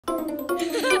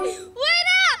Wait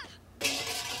up!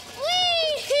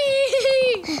 Whee!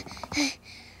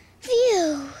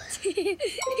 Phew.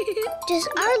 Does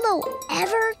Arlo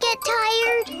ever get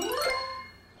tired?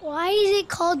 Why is it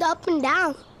called up and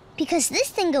down? Because this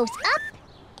thing goes up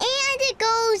and it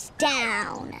goes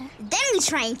down. Then we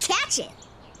try and catch it.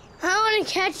 I want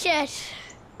to catch it.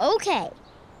 Okay.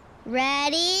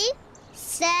 Ready,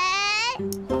 set,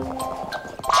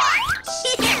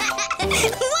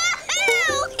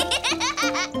 Woohoo!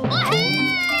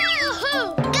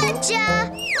 Woohoo! gotcha!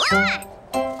 Ah!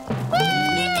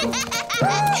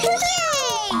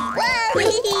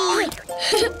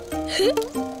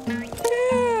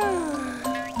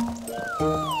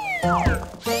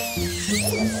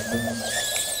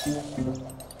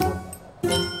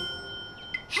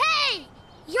 Hey!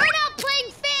 You're not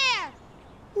playing fair!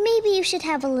 Maybe you should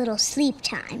have a little sleep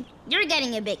time. You're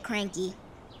getting a bit cranky.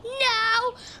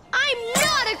 No! I'm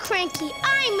not a cranky.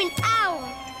 I'm an owl.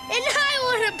 And I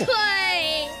want to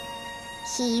play!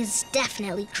 He's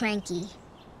definitely cranky.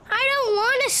 I don't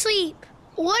want to sleep.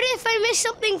 What if I miss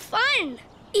something fun?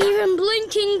 Even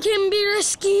blinking can be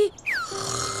risky.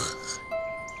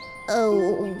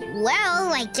 Oh,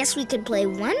 well, I guess we could play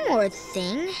one more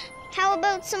thing. How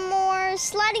about some more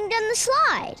sliding down the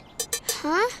slide?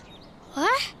 Huh?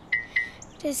 What?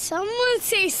 Did someone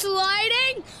say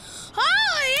sliding?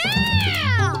 Oh,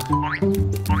 yeah!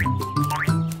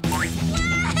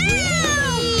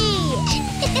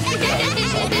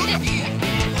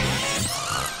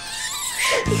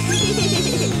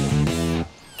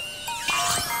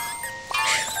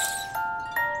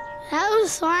 That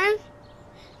was fun,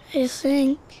 I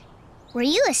think. Were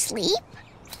you asleep?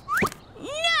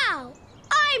 No!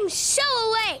 I'm so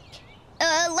awake.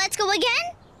 Let's go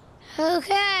again?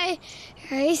 Okay,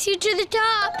 race you to the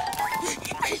top.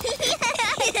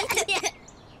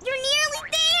 You're nearly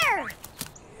there.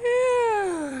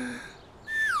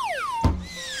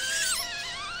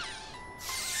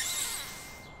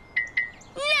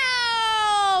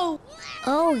 No!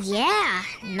 Oh, yeah.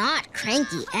 Not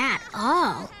cranky at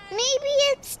all. Maybe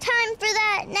it's time for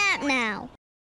that nap now.